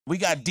We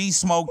got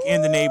D-Smoke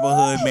in the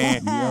neighborhood,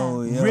 man.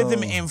 Yo.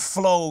 Rhythm and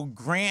Flow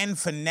grand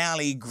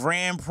finale,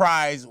 grand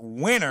prize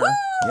winner.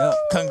 Yep.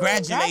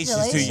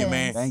 Congratulations to you,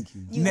 man. Thank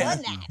you. You won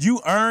that.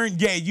 You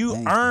earned, you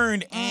Thank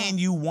earned and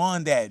you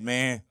won that,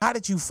 man. How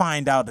did you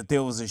find out that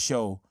there was a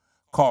show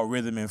called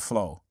Rhythm and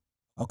Flow?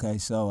 Okay,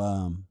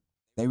 so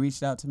they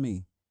reached out to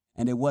me,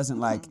 and it wasn't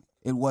like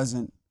it was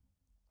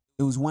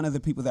one of the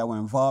people that were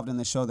involved in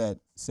the show that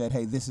said,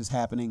 "Hey, this is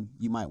happening.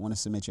 You might want to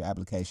submit your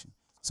application."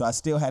 So I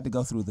still had to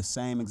go through the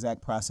same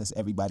exact process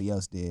everybody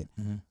else did.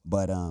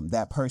 But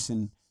that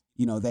person,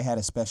 you know, they had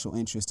a special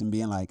interest in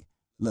being like,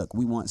 look,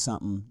 we want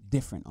something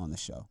different on the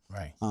show.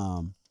 Right.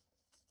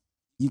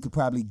 You could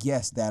probably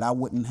guess that I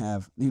wouldn't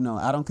have, you know,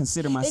 I don't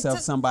consider myself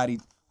somebody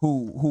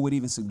who would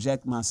even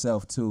subject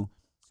myself to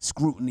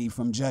scrutiny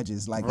from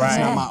judges. Like, that's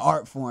not my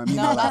art form. You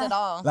know, not at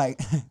all. Like,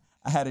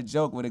 I had a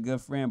joke with a good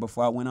friend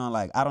before I went on.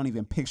 Like, I don't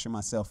even picture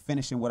myself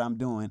finishing what I'm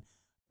doing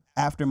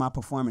after my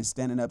performance,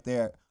 standing up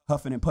there,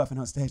 huffing and puffing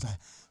on stage like,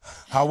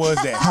 how was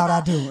that? How'd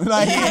I do?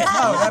 Like, no,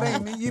 that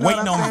ain't me. You know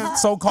waiting on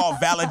so-called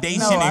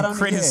validation and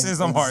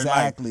criticism.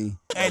 Exactly.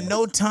 Like, at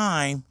no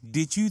time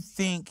did you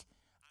think,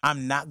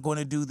 I'm not going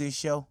to do this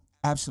show?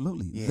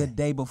 Absolutely. Yeah. The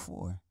day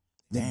before.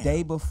 The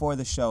day before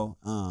the show,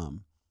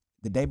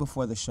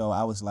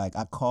 I was like,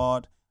 I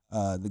called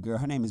the girl,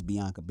 her name is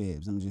Bianca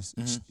Bibbs.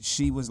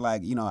 She was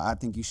like, you know, I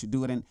think you should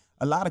do it. And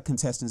a lot of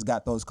contestants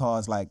got those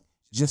calls, like,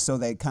 just so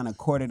they kind of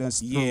courted us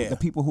through the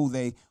people who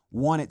they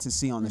wanted to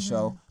see on the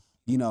show,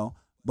 you know.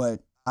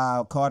 But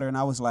I called her and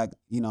I was like,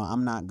 you know,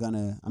 I'm not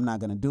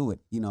gonna do it,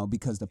 you know,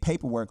 because the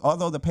paperwork,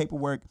 although the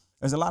paperwork,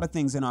 there's a lot of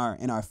things in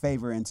our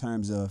favor in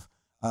terms of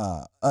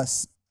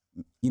us,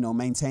 you know,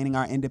 maintaining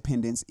our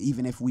independence,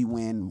 even if we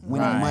winning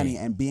money,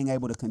 and being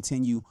able to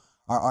continue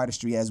our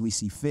artistry as we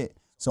see fit.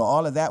 So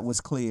all of that was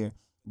clear.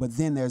 But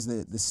then there's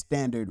the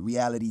standard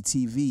reality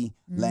TV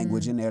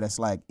language in there that's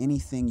like,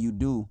 anything you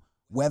do,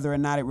 whether or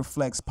not it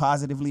reflects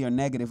positively or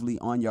negatively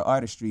on your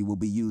artistry, will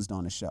be used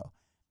on the show.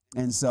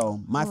 And so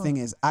my thing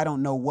is, I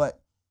don't know what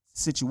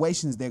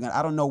situations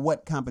I don't know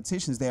what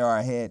competitions there are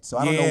ahead. So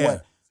I don't know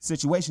what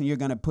situation you're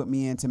gonna put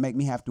me in to make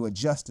me have to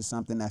adjust to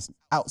something that's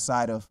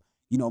outside of,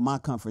 you know, my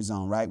comfort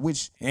zone, right?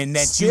 And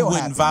that you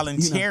wouldn't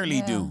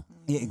voluntarily do.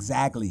 Yeah,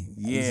 exactly.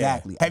 Yeah.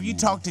 Exactly. Have you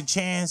talked to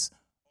Chance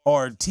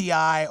or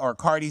T.I. or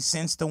Cardi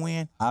since the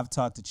win? I've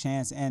talked to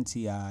Chance and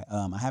T.I.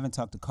 I haven't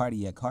talked to Cardi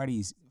yet.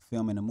 Cardi's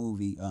filming a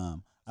movie.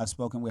 I've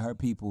spoken with her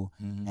people,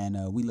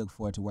 and we look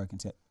forward to working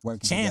together.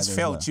 Chance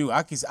felt you.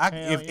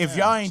 If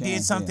y'all ain't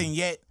did something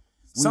yet,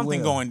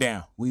 something going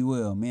down. We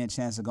will. Me and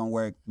Chance are gonna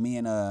work. Me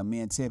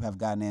and Tip have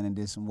gotten in and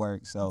did some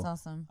work. So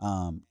that's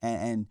awesome.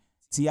 And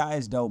T.I.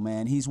 is dope,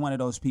 man. He's one of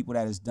those people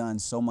that has done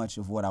so much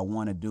of what I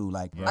want to do.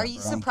 Like, are you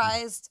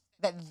surprised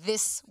that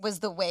this was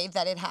the way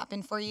that it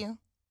happened for you?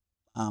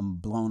 I'm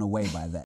blown away by that.